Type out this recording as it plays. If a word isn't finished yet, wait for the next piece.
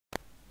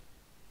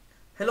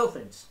Hello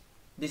friends,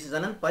 this is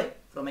Anand Pai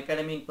from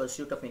Academy in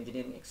Pursuit of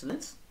Engineering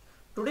Excellence.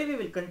 Today we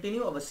will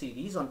continue our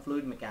series on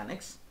fluid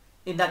mechanics.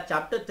 In that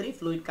chapter 3,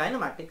 fluid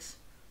kinematics,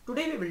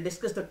 today we will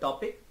discuss the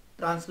topic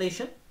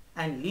translation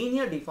and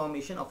linear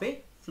deformation of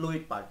a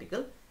fluid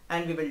particle,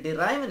 and we will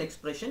derive an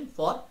expression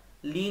for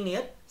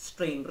linear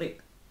strain rate.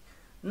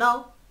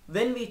 Now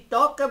when we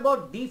talk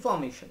about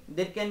deformation,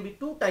 there can be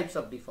two types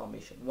of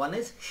deformation. One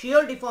is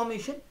shear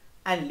deformation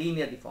and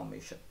linear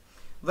deformation.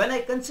 When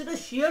I consider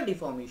shear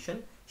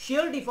deformation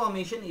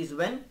is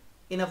when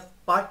in a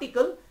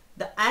particle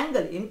the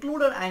angle,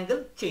 included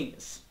angle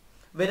changes.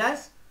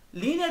 Whereas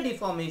linear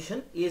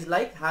deformation is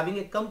like having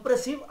a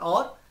compressive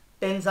or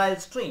tensile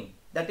strain.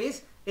 That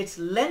is, its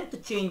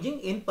length changing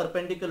in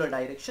perpendicular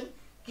direction,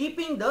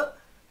 keeping the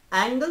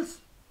angles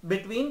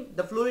between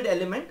the fluid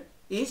element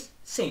is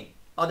same,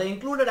 or the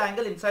included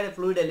angle inside a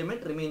fluid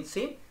element remains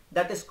same.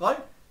 That is called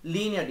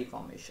linear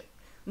deformation.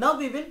 Now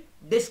we will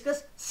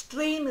discuss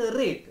strain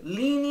rate,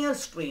 linear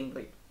strain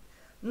rate.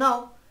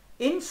 Now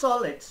in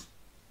solids,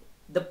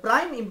 the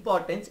prime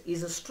importance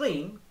is a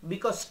strain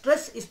because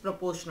stress is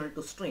proportional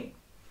to strain.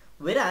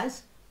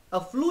 Whereas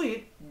a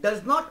fluid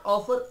does not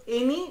offer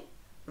any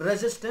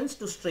resistance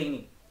to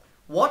straining.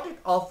 What it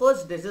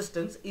offers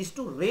resistance is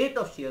to rate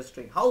of shear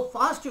strain. How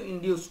fast you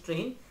induce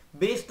strain,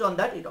 based on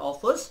that it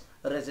offers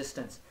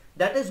resistance.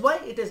 That is why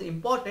it is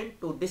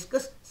important to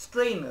discuss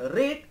strain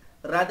rate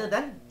rather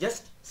than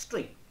just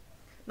strain.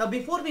 Now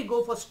before we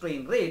go for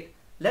strain rate,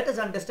 let us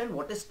understand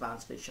what is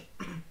translation.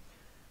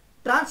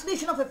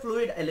 Translation of a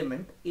fluid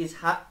element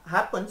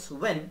happens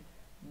when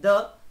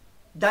the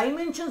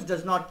dimensions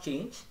does not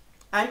change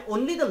and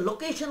only the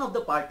location of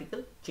the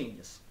particle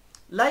changes.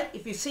 Like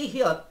if you see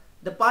here,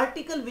 the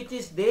particle which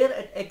is there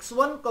at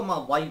x1,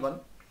 y1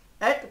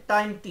 at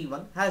time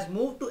t1 has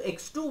moved to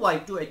x2,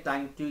 y2 at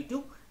time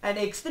t2 and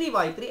x3,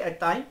 y3 at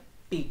time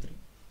t3.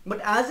 But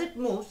as it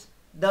moves,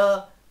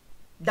 the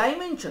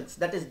dimensions,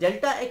 that is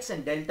delta x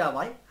and delta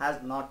y,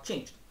 has not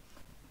changed.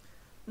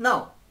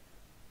 Now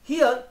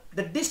here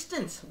the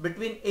distance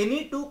between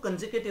any two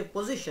consecutive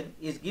position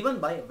is given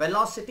by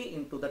velocity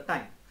into the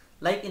time.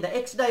 Like in the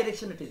x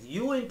direction it is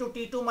u into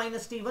t2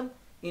 minus t1,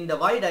 in the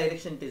y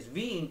direction it is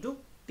v into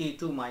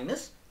t2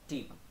 minus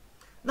t1.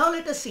 Now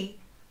let us see,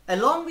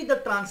 along with the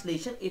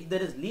translation, if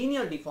there is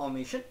linear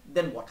deformation,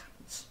 then what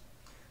happens?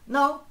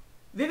 Now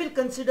we will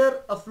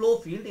consider a flow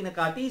field in a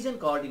Cartesian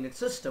coordinate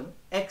system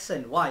x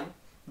and y,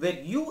 where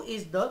u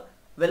is the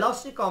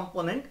velocity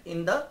component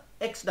in the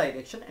x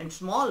direction and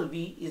small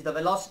v is the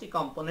velocity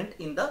component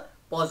in the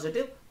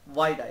positive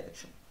y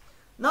direction.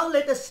 Now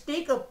let us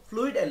take a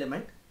fluid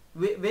element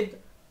with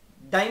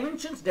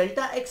dimensions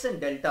delta x and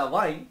delta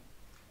y,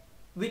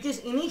 which is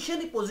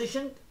initially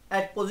positioned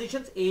at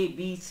positions a,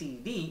 b,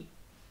 c, d,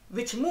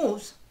 which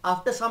moves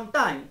after some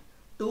time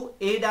to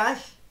a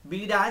dash,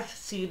 b dash,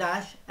 c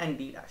dash and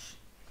d dash.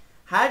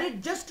 Had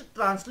it just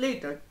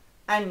translated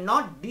and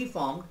not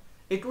deformed,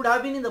 it would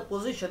have been in the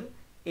position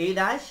a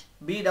dash,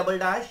 b double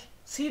dash,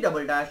 c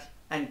double dash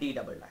and d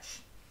double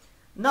dash.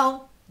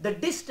 Now the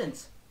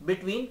distance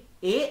between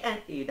a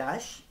and a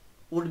dash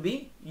would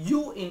be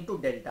u into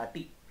delta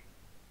t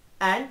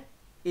and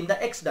in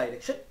the x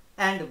direction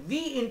and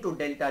v into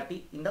delta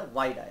t in the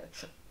y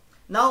direction.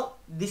 Now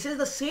this is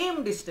the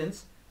same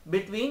distance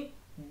between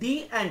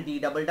d and d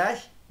double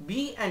dash,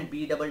 b and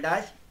b double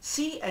dash,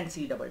 c and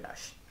c double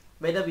dash,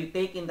 whether we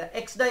take in the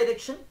x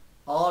direction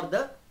or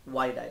the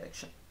y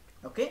direction.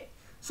 Okay,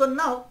 so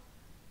now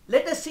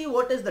let us see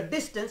what is the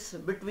distance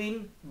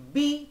between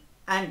b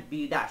and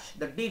b dash,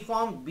 the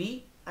deformed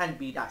b and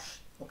b dash.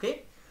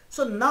 Okay,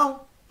 so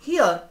now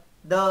here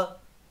the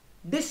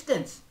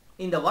distance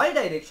in the y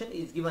direction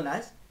is given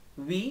as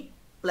v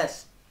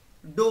plus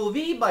dou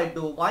v by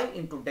dou y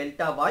into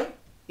delta y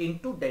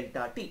into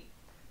delta t.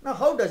 Now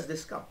how does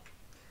this come?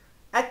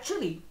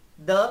 Actually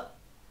the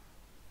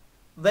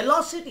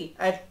velocity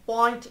at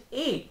point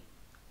A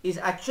is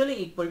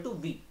actually equal to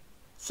v.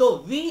 So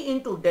v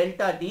into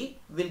delta d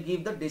will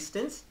give the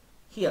distance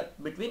here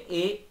between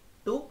a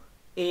to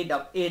a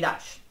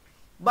dash.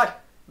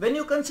 But when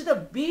you consider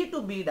b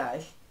to b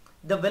dash,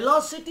 the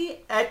velocity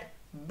at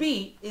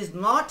b is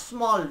not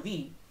small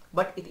v,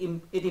 but it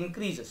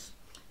increases.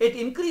 It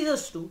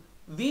increases to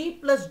v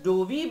plus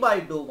dou v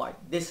by dou y.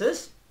 This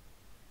is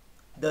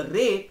the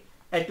rate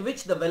at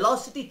which the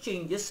velocity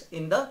changes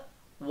in the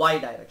y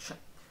direction.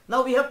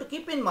 Now we have to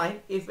keep in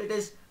mind, if it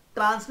is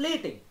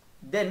translating,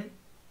 then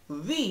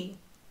v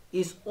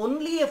is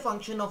only a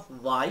function of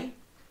y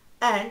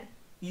and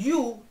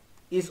u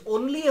is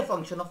only a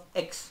function of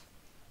x.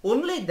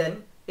 Only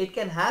then it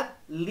can have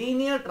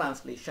linear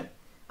translation.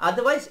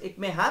 Otherwise it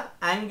may have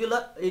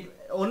angular,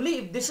 only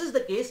if this is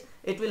the case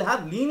it will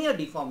have linear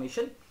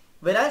deformation,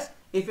 whereas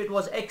if it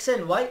was x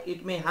and y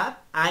it may have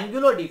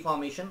angular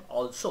deformation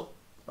also.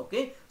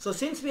 Okay, so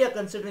since we are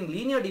considering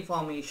linear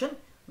deformation,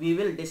 we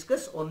will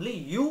discuss only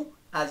u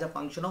as a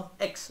function of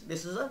x.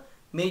 This is a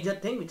major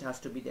thing which has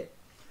to be there.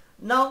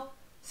 Now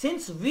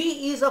since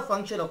v is a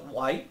function of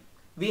y,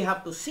 we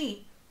have to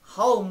see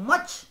how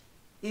much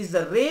is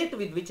the rate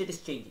with which it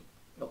is changing.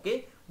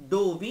 Okay,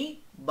 dou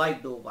v by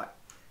dou y.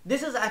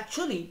 This is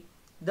actually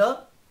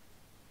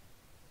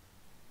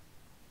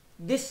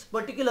this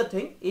particular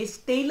thing is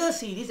Taylor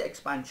series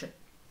expansion.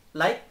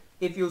 Like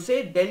if you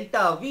say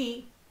delta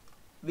v,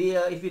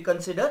 if we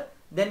consider,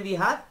 then we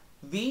have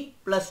v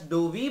plus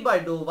dou v by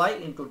dou y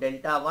into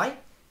delta y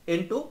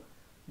into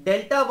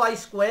delta y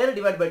square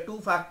divided by 2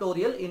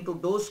 factorial into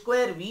dou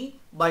square v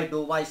by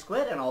dou y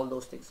square and all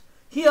those things.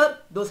 Here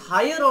those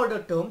higher order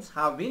terms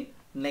have been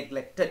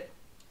neglected.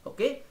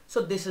 Okay,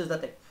 so this is the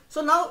thing.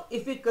 So now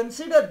if we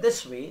consider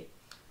this way,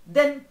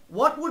 then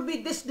what would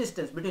be this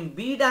distance between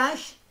b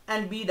dash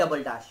and b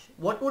double dash?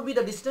 What would be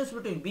the distance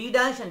between b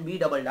dash and b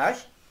double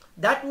dash?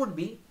 That would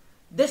be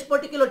this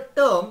particular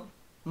term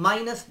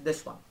minus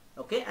this one.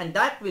 Okay, and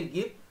that will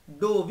give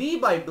dou v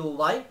by dou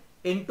y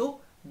into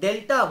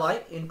delta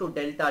y into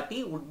delta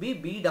t would be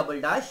b double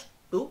dash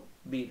to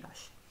b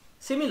dash.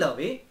 Similar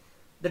way,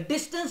 the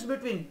distance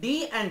between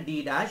d and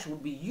d dash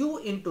would be u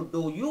into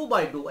dou u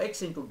by dou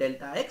x into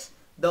delta x,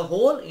 the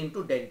whole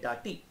into delta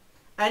t.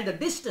 And the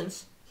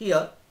distance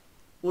here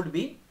would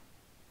be,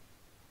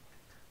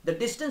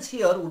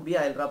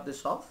 I'll rub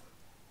this off.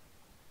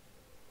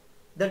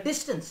 The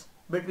distance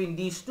between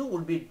these two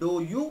would be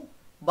dou u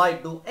by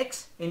dou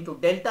x into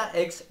delta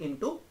x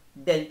into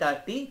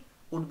delta t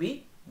would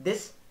be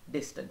this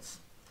distance.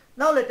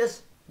 Now let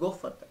us go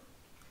further.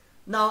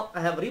 Now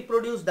I have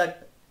reproduced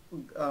that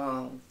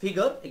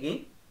figure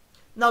again.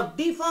 Now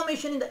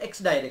deformation in the x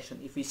direction,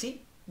 if we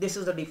see, this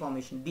is the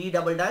deformation d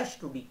double dash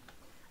to d,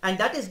 and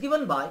that is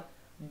given by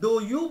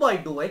dou u by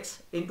dou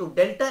x into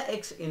delta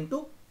x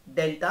into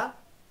delta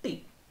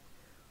t.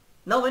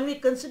 Now when we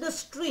consider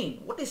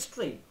strain, what is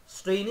strain?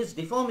 Strain is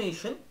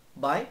deformation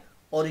by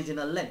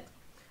original length,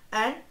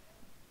 and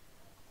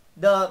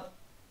the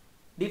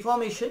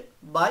deformation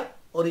by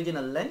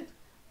original length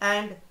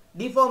and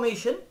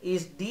deformation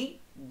is d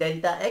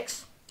delta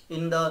x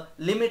in the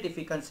limit. If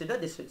we consider,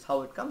 this is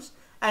how it comes,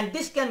 and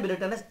this can be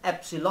written as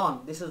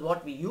epsilon. This is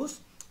what we use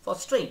for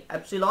strain,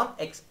 epsilon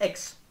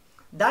xx.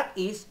 That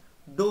is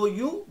dou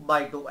u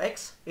by dou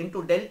x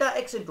into delta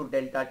x into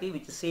delta t,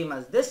 which is same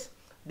as this,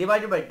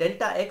 divided by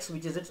delta x,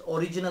 which is its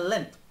original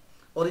length.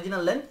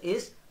 Original length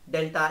is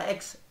delta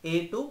x,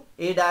 a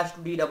dash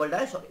to d double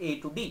dash, or a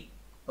to d.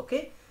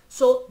 Okay,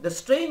 so the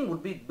strain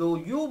would be dou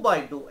u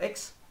by dou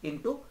x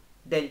into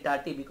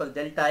delta t, because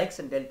delta x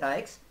and delta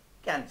x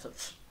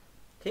cancels.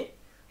 Okay,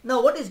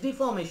 now what is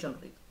deformation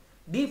rate?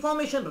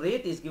 Deformation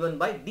rate is given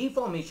by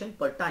deformation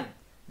per time,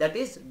 that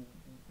is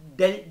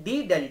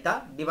d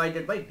delta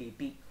divided by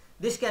dt.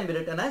 This can be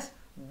written as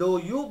dou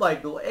u by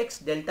dou x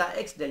delta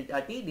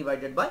t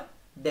divided by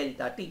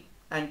delta t,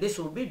 and this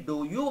would be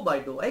dou u by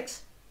dou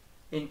x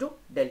into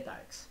delta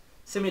x.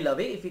 Similar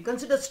way, if we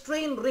consider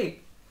strain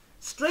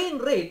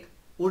rate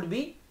would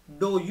be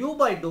dou u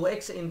by dou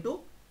x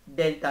into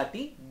delta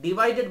t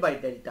divided by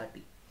delta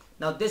t.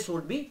 Now this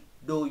would be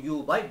dou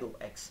u by dou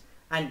x,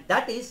 and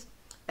that is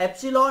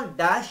epsilon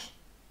dash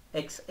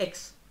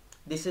xx.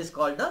 This is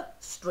called the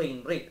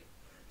strain rate.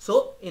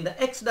 So in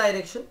the x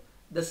direction,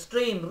 the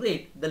strain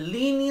rate, the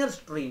linear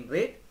strain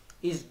rate,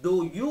 is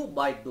dou u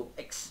by dou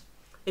x.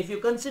 If you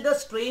consider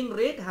strain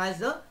rate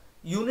has a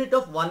unit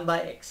of 1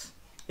 by x.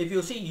 If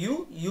you see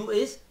u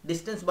is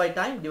distance by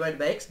time divided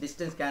by x,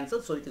 distance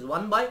cancels, so it is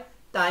 1 by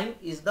time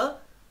is the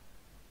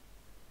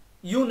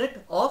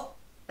unit of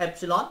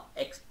epsilon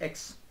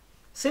xx.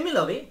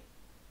 Similar way,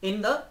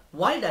 in the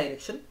y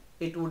direction,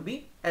 it would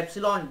be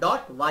epsilon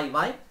dot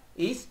yy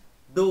is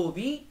dou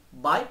v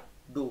by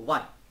dou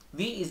y.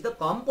 V is the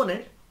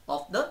component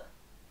of the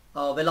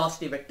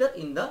velocity vector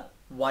in the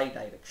y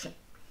direction.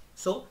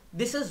 So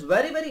this is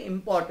very, very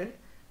important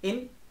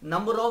in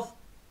number of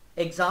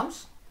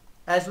exams,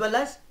 as well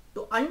as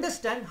to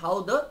understand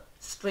how the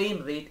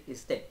strain rate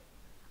is taken.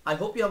 I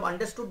hope you have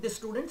understood this,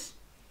 students.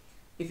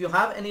 If you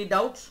have any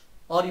doubts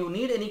or you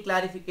need any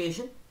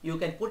clarification, you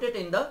can put it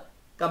in the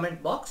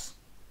comment box.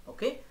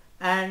 Okay,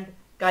 and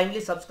kindly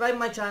subscribe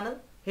my channel,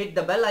 hit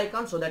the bell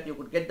icon so that you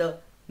could get the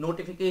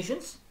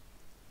notifications,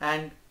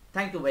 and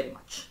thank you very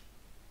much.